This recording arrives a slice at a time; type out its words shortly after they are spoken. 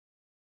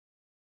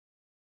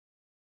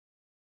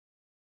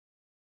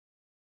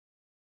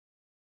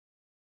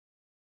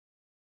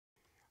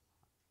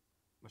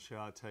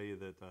Michelle, I tell you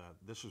that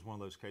this was one of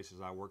those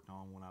cases I worked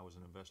on when I was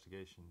in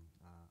investigation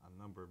a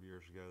number of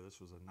years ago. This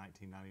was a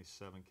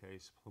 1997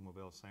 case, Pluma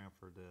Bell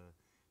Sanford.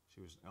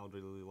 She was an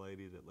elderly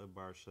lady that lived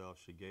by herself.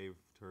 She gave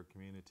to her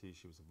community.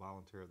 She was a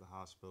volunteer at the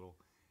hospital,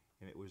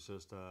 and it was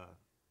just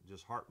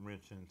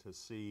heart-wrenching to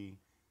see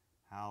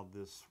how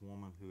this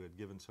woman who had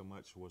given so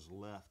much was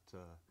left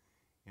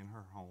in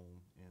her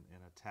home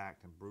and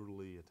attacked, and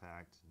brutally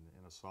attacked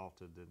and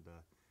assaulted, and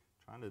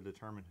trying to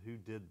determine who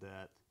did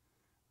that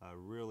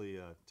really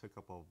took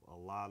up a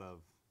lot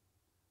of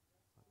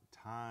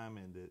time,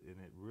 and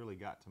it really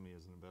got to me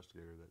as an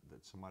investigator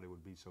that somebody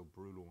would be so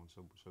brutal and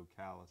so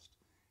calloused,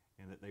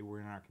 and that they were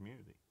in our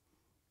community.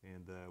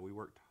 And we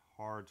worked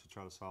hard to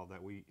try to solve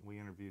that. We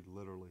interviewed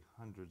literally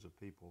hundreds of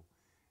people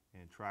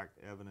and tracked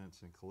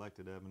evidence and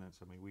collected evidence.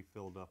 I mean, we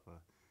filled up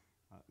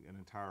an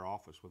entire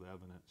office with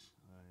evidence,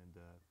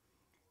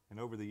 and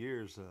over the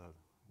years,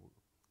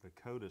 the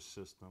CODIS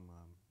system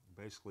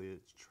basically it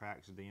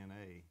tracks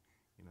DNA.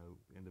 You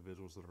know,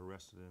 individuals that are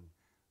arrested in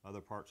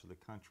other parts of the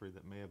country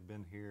that may have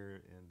been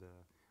here, and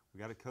we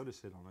got a CODIS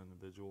hit on an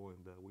individual, and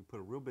we put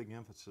a real big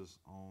emphasis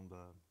on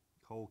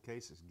cold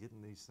cases,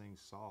 getting these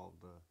things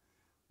solved,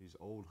 these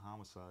old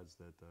homicides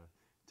that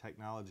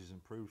technology's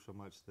improved so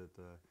much that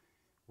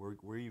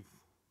we've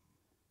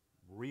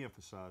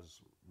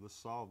re-emphasized, let's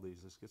solve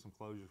these, let's get some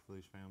closure for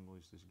these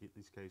families, let's get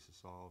these cases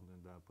solved,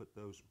 and put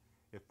those,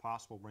 if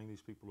possible, bring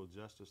these people to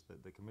justice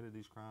that committed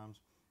these crimes.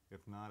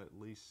 If not, at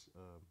least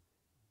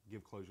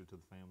give closure to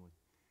the family.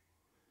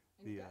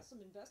 And you've got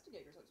some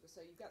investigators, I was going to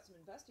say, you've got some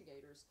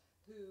investigators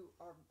who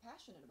are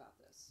passionate about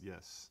this.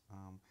 Yes.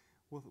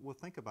 Well,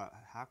 think about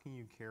how can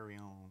you carry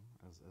on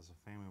as a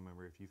family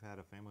member if you've had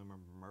a family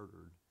member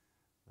murdered.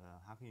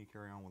 How can you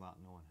carry on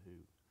without knowing who?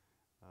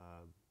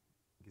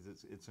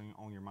 Because it's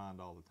on your mind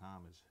all the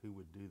time is who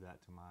would do that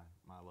to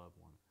my loved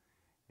one.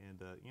 And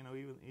you know,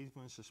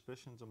 even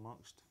suspicions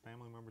amongst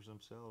family members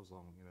themselves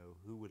on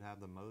who would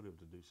have the motive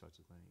to do such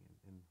a thing,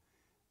 and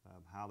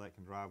how that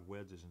can drive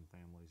wedges in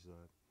families.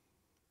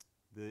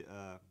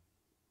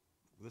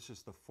 This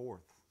is the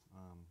fourth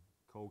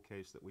cold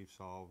case that we've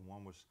solved.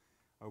 One was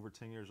over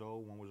 10 years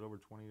old, one was over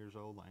 20 years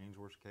old. The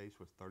Ainsworth case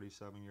was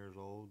 37 years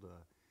old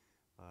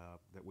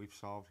that we've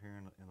solved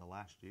here in the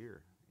last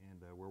year.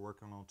 And we're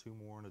working on two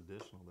more in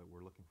additional that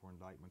we're looking for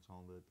indictments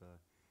on that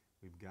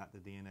we've got the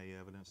DNA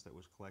evidence that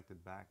was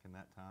collected back in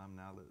that time.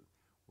 Now that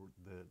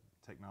the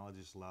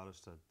technology's allowed us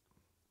to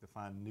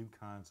find new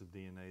kinds of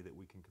DNA that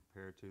we can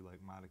compare to, like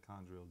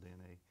mitochondrial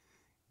DNA.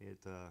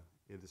 It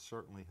has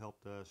certainly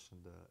helped us,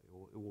 and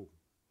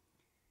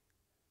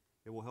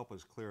it will help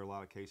us clear a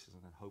lot of cases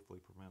and then hopefully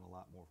prevent a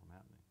lot more from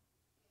happening.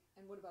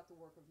 And what about the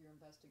work of your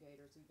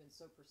investigators who've been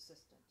so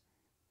persistent?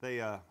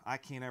 I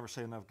can't ever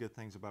say enough good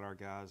things about our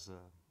guys,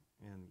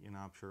 and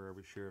I'm sure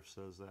every sheriff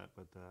says that,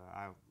 but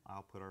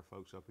I'll put our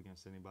folks up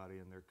against anybody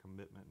in their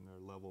commitment and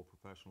their level of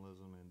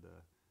professionalism, and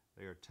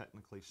they are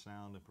technically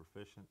sound and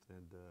proficient,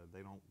 and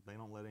they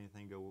don't let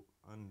anything go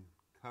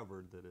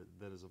uncovered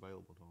that is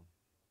available to them.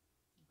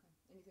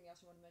 Okay. Anything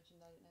else you want to mention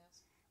that I didn't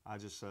ask? I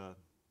just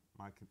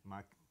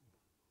my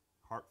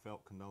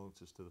heartfelt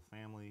condolences to the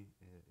family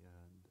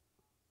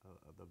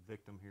and the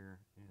victim here,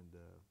 and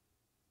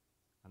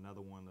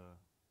another one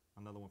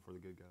for the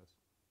good guys.